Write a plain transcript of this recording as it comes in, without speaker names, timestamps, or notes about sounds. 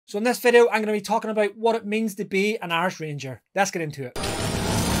So in this video, I'm going to be talking about what it means to be an Irish Ranger. Let's get into it.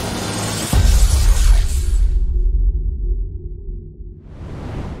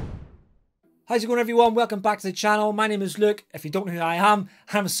 How's it going, everyone? Welcome back to the channel. My name is Luke. If you don't know who I am,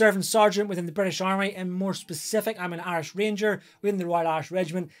 I'm a serving sergeant within the British Army, and more specific, I'm an Irish Ranger within the Royal Irish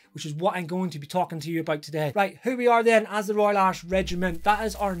Regiment, which is what I'm going to be talking to you about today. Right, who we are then as the Royal Irish Regiment. That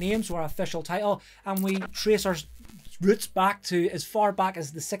is our name, so our official title, and we trace our roots back to as far back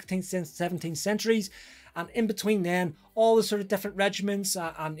as the 16th and 17th centuries. And in between then, all the sort of different regiments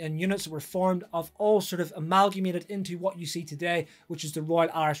and units that were formed have all sort of amalgamated into what you see today, which is the Royal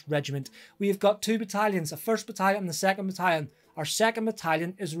Irish Regiment. We have got two battalions, a 1st Battalion and the 2nd Battalion. Our 2nd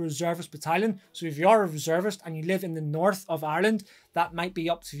Battalion is a reservist battalion, so if you are a reservist and you live in the north of Ireland, that might be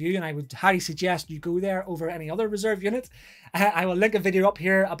up to you, and I would highly suggest you go there over any other reserve unit. I will link a video up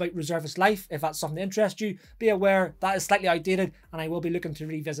here about reservist life if that's something that interests you. Be aware that is slightly outdated, and I will be looking to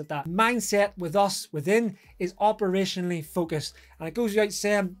revisit that. Mindset with us within is operationally focused, and it goes without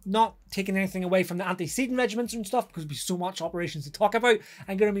saying, not taking anything away from the antecedent regiments and stuff, because there's so much operations to talk about.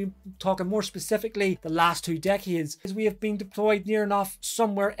 I'm going to be talking more specifically the last 2 decades, as we have been deployed near enough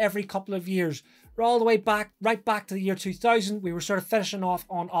somewhere every couple of years. We're all the way back, right back to the year 2000. We were sort of finishing off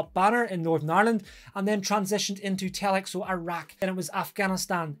on Up Banner in Northern Ireland, and then transitioned into Telek, so Iraq. Then it was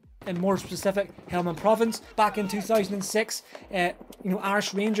Afghanistan, and more specific, Helmand Province. Back in 2006,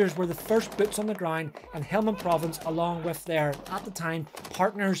 Irish Rangers were the first boots on the ground in Helmand Province, along with their, at the time,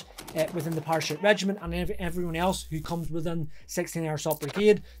 partners within the Parachute Regiment and everyone else who comes within 16 Air Assault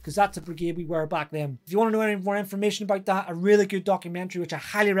Brigade, because that's a brigade we were back then. If you want to know any more information about that, a really good documentary, which I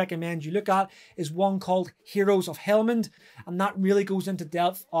highly recommend you look at, is one called Heroes of Helmand, and that really goes into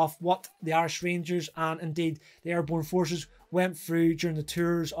depth of what the Irish Rangers and indeed the Airborne Forces went through during the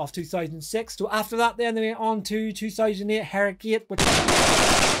tours of 2006. So after that then they went on to 2008 Harrogate, which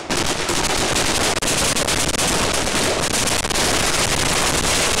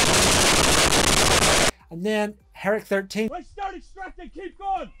and then Herrick 13. Let's start extracting, keep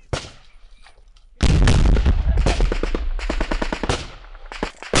going!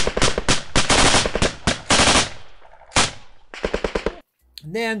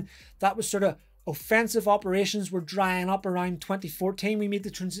 And then that was sort of offensive operations were drying up around 2014. We made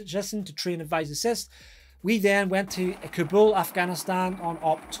the transition to train, advise, assist. We then went to Kabul, Afghanistan on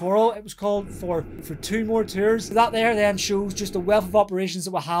Op Toral, it was called, for 2 more tours. That there then shows just the wealth of operations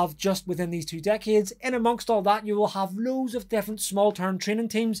that we'll have just within these 2 decades. In amongst all that, you will have loads of different small-term training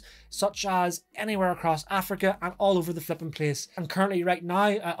teams, such as anywhere across Africa and all over the flipping place. And currently right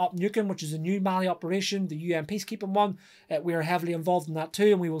now, Op Nukem, which is a new Mali operation, the UN peacekeeping one, we are heavily involved in that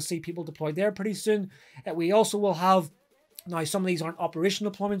too, and we will see people deployed there pretty soon. We also will have, now, some of these aren't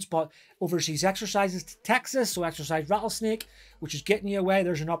operational deployments, but overseas exercises to Texas, so exercise Rattlesnake, which is getting you away.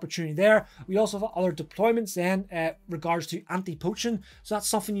 There's an opportunity there. We also have other deployments then, regards to anti-poaching. So that's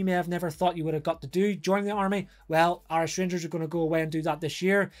something you may have never thought you would have got to do joining the army. Well, Irish Rangers are going to go away and do that this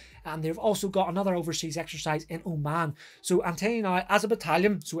year. And they've also got another overseas exercise in Oman. So I'm telling you now, as a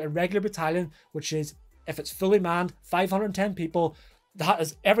battalion, so a regular battalion, which is, if it's fully manned, 510 people, that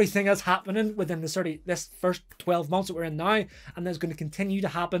is everything that's happening within this first 12 months that we're in now, and that's going to continue to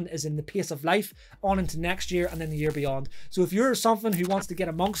happen is in the pace of life on into next year and then the year beyond. So if you're someone who wants to get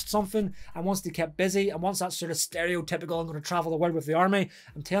amongst something and wants to get busy and wants that sort of stereotypical, I'm going to travel the world with the army,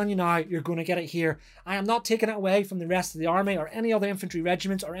 I'm telling you now, you're going to get it here. I am not taking it away from the rest of the army or any other infantry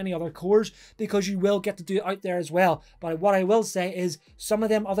regiments or any other corps, because you will get to do it out there as well. But what I will say is some of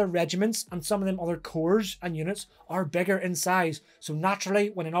them other regiments and some of them other corps and units are bigger in size. So naturally,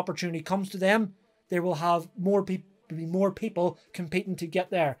 when an opportunity comes to them, they will have more people competing to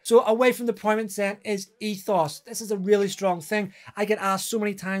get there. So away from deployments then is ethos. This is a really strong thing. I get asked so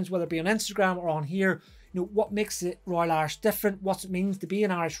many times, whether it be on Instagram or on here, what makes it Royal Irish different, what it means to be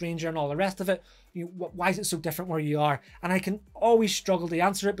an Irish Ranger and all the rest of it. Why is it so different where you are? And I can always struggle to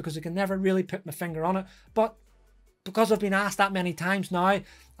answer it because I can never really put my finger on it. But because I've been asked that many times now, and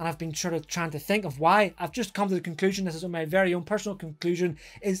I've been sort of trying to think of why, I've just come to the conclusion, this is my very own personal conclusion,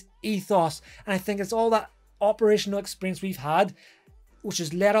 is ethos. And I think it's all that operational experience we've had, which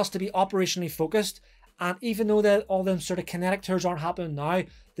has led us to be operationally focused. And even though that all them sort of kinetic tours aren't happening now,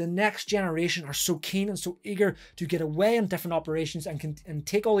 the next generation are so keen and so eager to get away in different operations and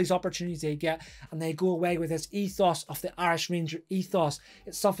take all these opportunities they get, and they go away with this ethos of the Irish Ranger ethos.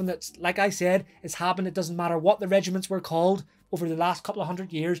 It's something that's, like I said, it's happened. It doesn't matter what the regiments were called. over the last couple of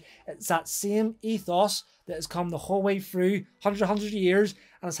 100 years. It's that same ethos that has come the whole way through hundreds of years,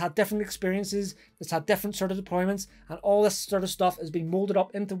 and it's had different experiences, it's had different sort of deployments, and all this sort of stuff has been molded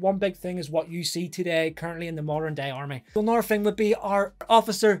up into one big thing is what you see today currently in the modern day army. So another thing would be our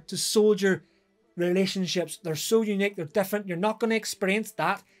officer to soldier relationships. They're so unique, they're different. You're not going to experience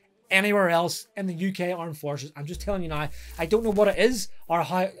that anywhere else in the UK Armed Forces. I'm just telling you now. I don't know what it is or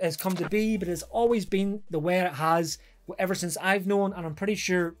how it has come to be, but it's always been the way it has ever since I've known, and I'm pretty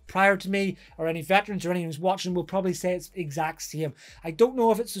sure prior to me or any veterans or anyone who's watching will probably say it's the exact same. I don't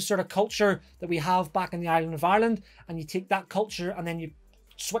know if it's the sort of culture that we have back in the island of Ireland, and you take that culture and then you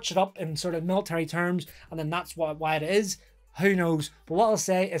switch it up in sort of military terms, and then that's why it is. Who knows? But what I'll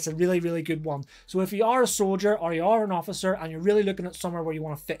say, it's a really, really good one. So if you are a soldier or you are an officer and you're really looking at somewhere where you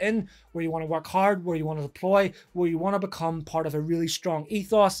want to fit in, where you want to work hard, where you want to deploy, where you want to become part of a really strong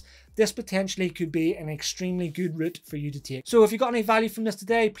ethos, this potentially could be an extremely good route for you to take. So if you got any value from this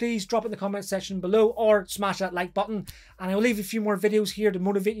today, please drop it in the comment section below or smash that like button. And I will leave a few more videos here to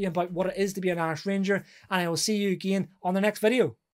motivate you about what it is to be an Irish Ranger. And I will see you again on the next video.